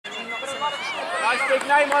big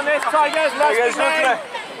name on this, Tigers. Last big name.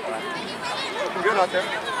 Looking good out there.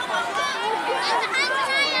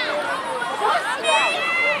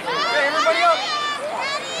 Hey, everybody up.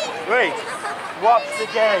 Wait. Watch the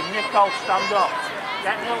game. Nicole, stand up.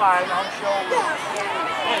 Get in the line on shoulder.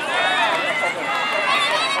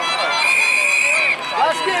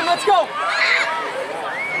 Last game, let's go.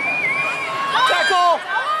 Tackle.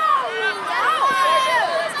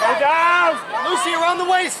 Go down. Lucy around the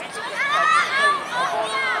waist.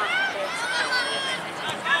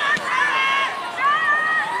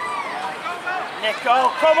 Nicole,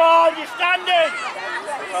 come on, you're standing.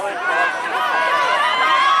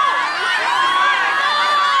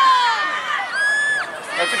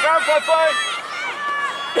 That's a ground play.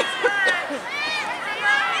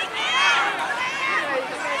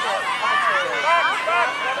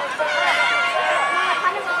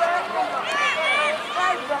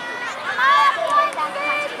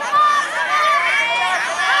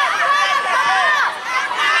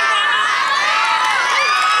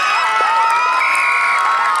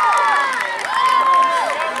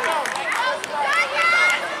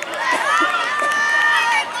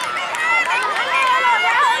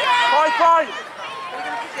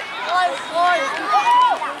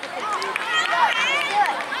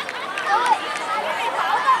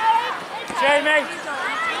 Jamie,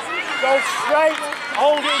 go straight,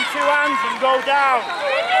 hold it in two hands and go down.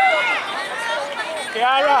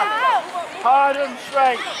 Kiara, hard and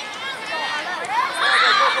straight.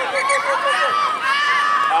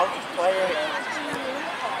 I'll just play it.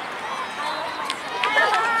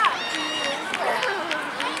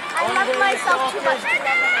 I love myself too much.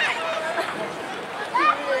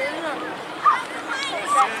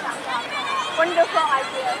 Wonderful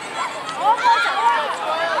idea.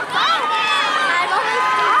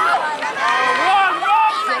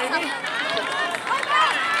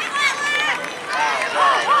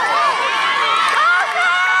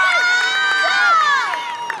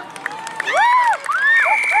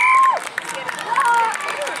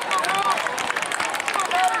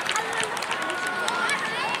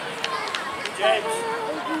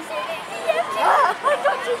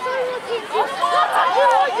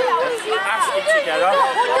 Together.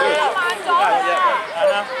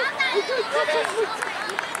 Anna.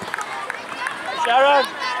 Sharon.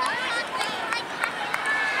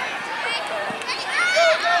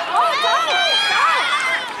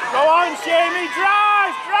 Go on, Jamie,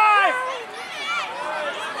 drive, drive.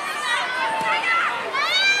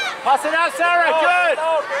 Pass it out, Sarah, good.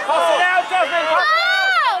 Pass it out, Devin.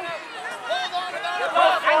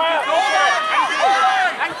 Hold on to that.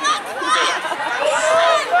 Thank you.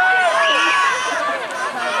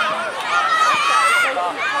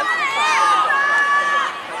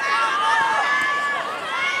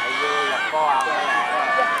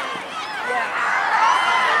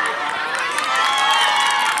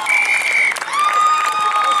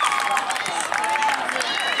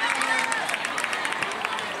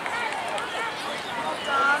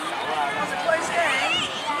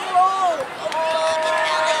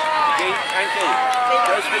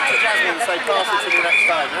 Say pass it to the next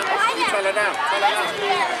time, yeah? You tell her now, tell her now.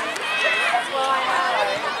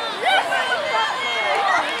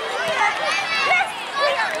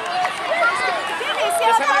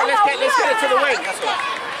 Let's get it to the wing, that's all.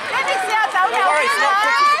 Don't worry, it's not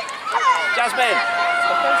quick. Jasmine.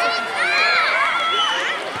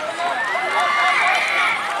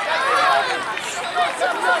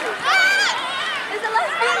 Is the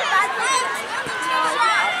lesbian bad thing?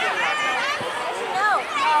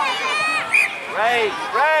 Ray!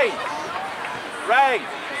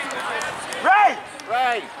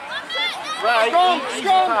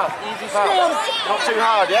 Easy pass. Not too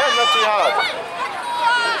hard, yeah? Not too hard.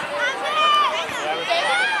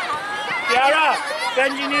 Kiara,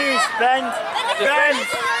 bend your knees, bend.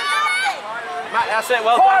 Matt, that's it,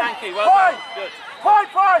 well done, Hanky, well done. Good.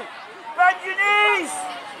 Point! Bend your knees!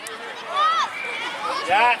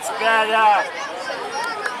 That's better.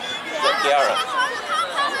 Good, Kiara.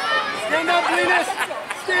 Stand up, Venus!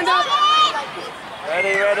 Stand up!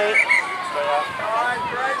 Ready. Straight up.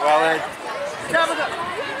 Well then. Tabitha,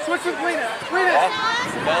 switch with Venus. Venus,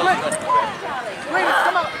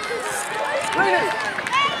 come up. Venus,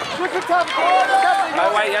 switch with Tabitha.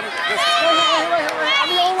 Oh, wait,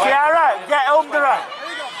 Kiara, get under her.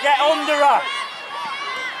 Get under her.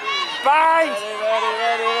 Bind.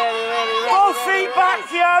 Ready. Both feet back,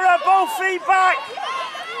 Kiara. Both feet back.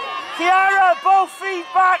 Kiara, both feet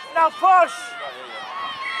back. Now push.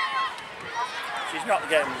 She's not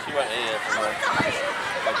getting. She went here from there.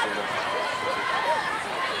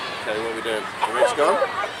 Okay, what are we doing? The wrist gone?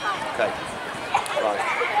 Okay. Right.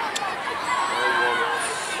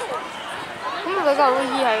 佢個會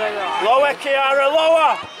意喺嗰度。Lower, Kiara,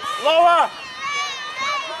 lower, lower.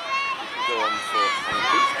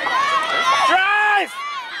 Drive.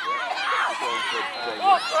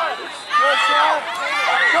 Go with her.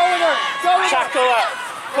 Go with her. Tackle her.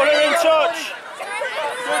 Put her in touch.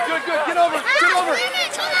 Good, good, good. Get over. Get over.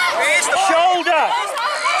 Shoulder.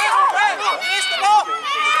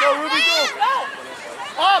 Go, Ruby, go.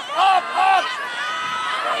 Up, up, up.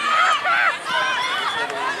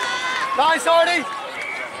 Nice, Artie.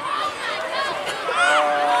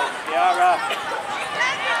 Kiara.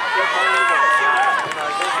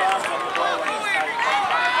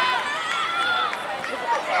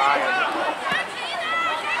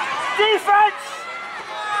 Defense.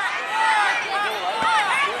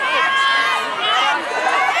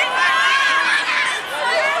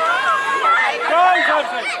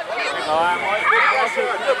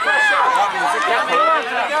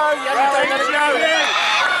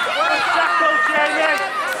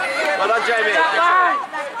 Well done, Jamie.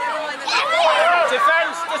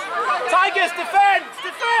 Defence! Tigers, defence!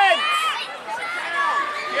 Defence!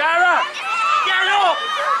 Kiara, get up!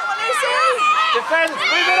 Defence!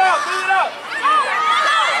 Move it up! Move it up!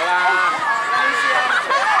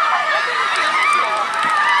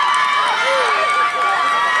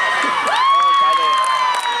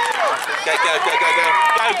 Go, go, go, go, go.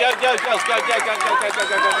 Go, go, go, girls. Go, go, go, go, go, go, go,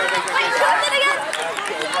 go, go, go,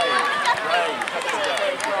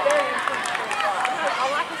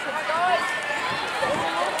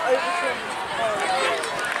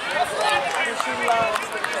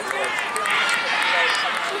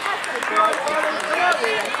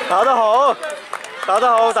打得好，打得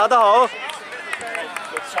好，打得好。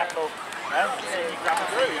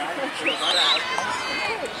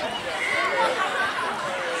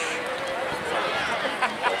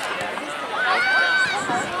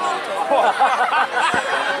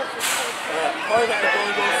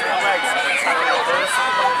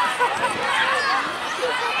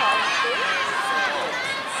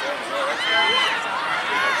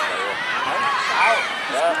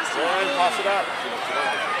 pass it up.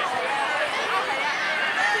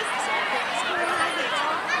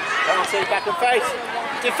 Penalty, back and face.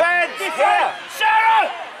 Defence! Here!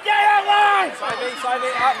 Sarah! Get out line! Side me,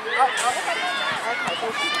 up, up, up.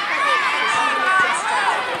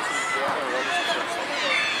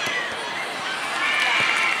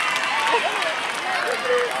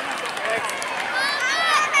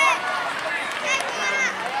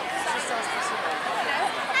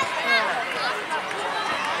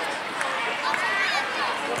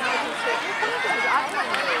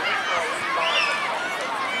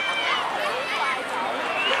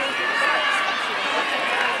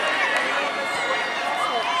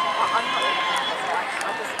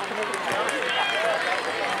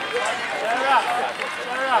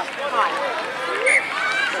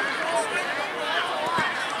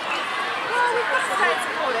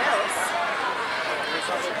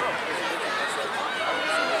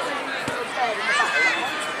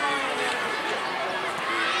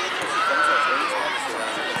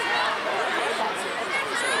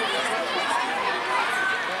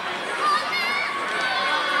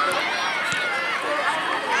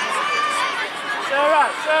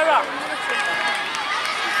 Sarah!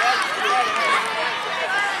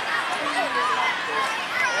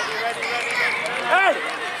 Hey!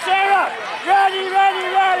 Sarah! Ready! Ready!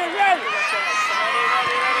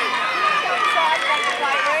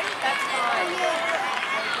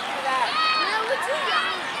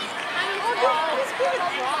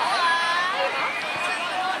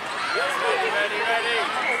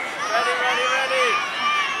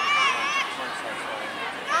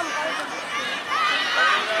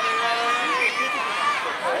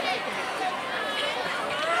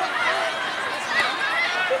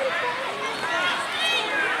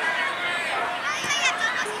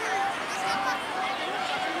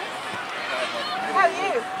 How are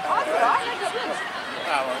you? I'm alright.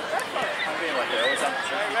 I'm being like it always am.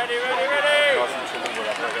 Ready!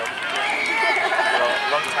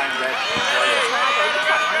 Long time red.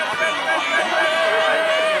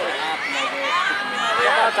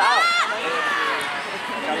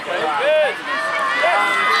 Good!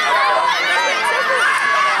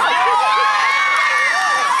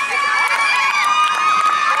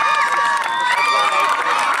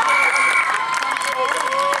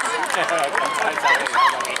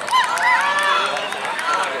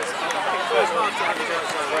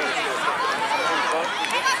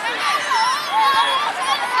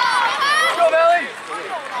 Go, Belly!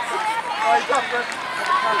 All right, tough, Chris.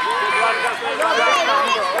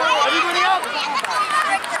 Everybody up!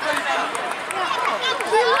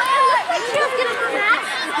 She was getting her back.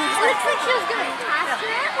 she was going to pass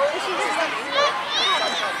it, but she just like...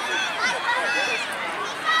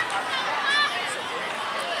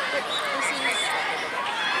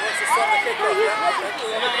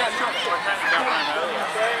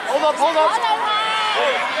 Hold up, hold up.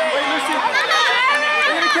 Wait, Lucy.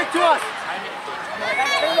 They're going to kick to us.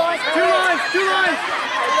 Two lines, two lines.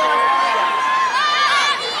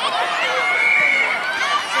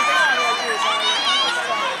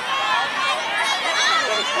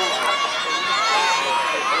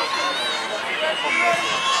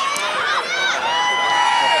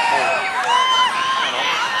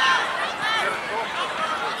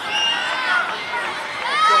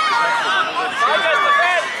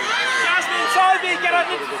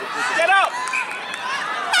 Get up!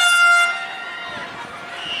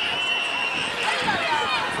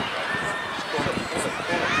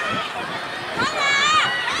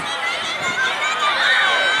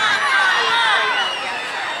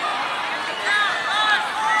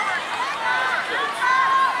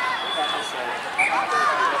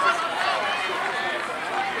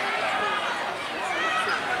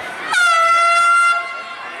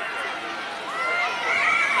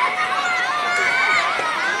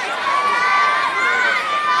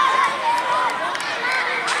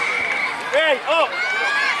 Up!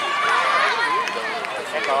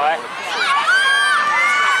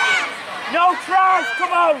 No tries,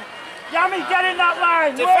 come on! Yami, get in that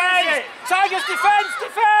line! Defend! Tigers, defense!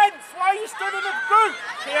 Defense! Why are you stood in the group?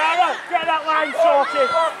 Kiara, get that line sorted!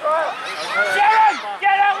 Sharon,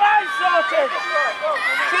 get that line sorted!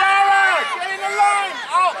 Kiara, get in the line!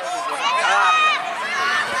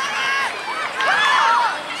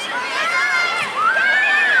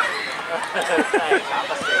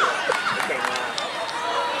 Up!